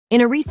In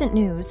a recent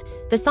news,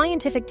 the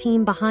scientific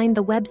team behind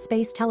the Webb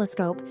Space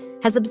Telescope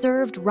has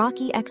observed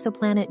rocky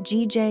exoplanet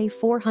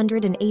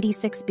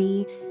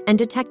GJ486b and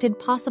detected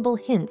possible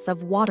hints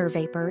of water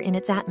vapor in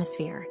its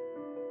atmosphere.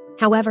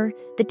 However,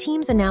 the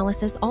team's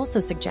analysis also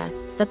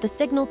suggests that the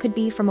signal could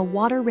be from a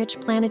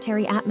water-rich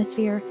planetary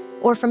atmosphere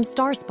or from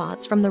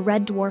starspots from the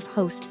red dwarf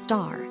host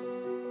star.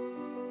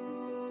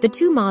 The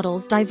two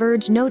models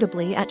diverge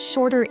notably at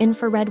shorter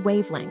infrared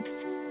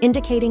wavelengths,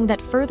 indicating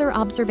that further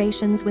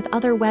observations with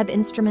other Webb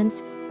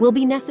instruments will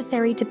be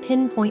necessary to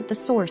pinpoint the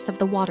source of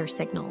the water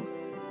signal.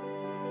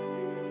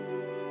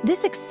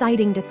 This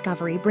exciting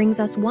discovery brings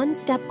us one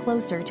step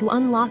closer to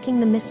unlocking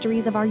the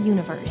mysteries of our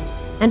universe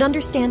and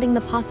understanding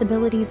the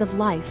possibilities of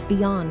life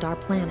beyond our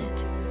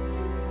planet.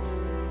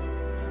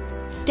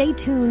 Stay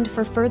tuned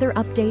for further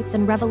updates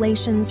and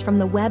revelations from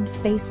the Webb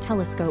Space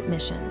Telescope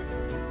mission.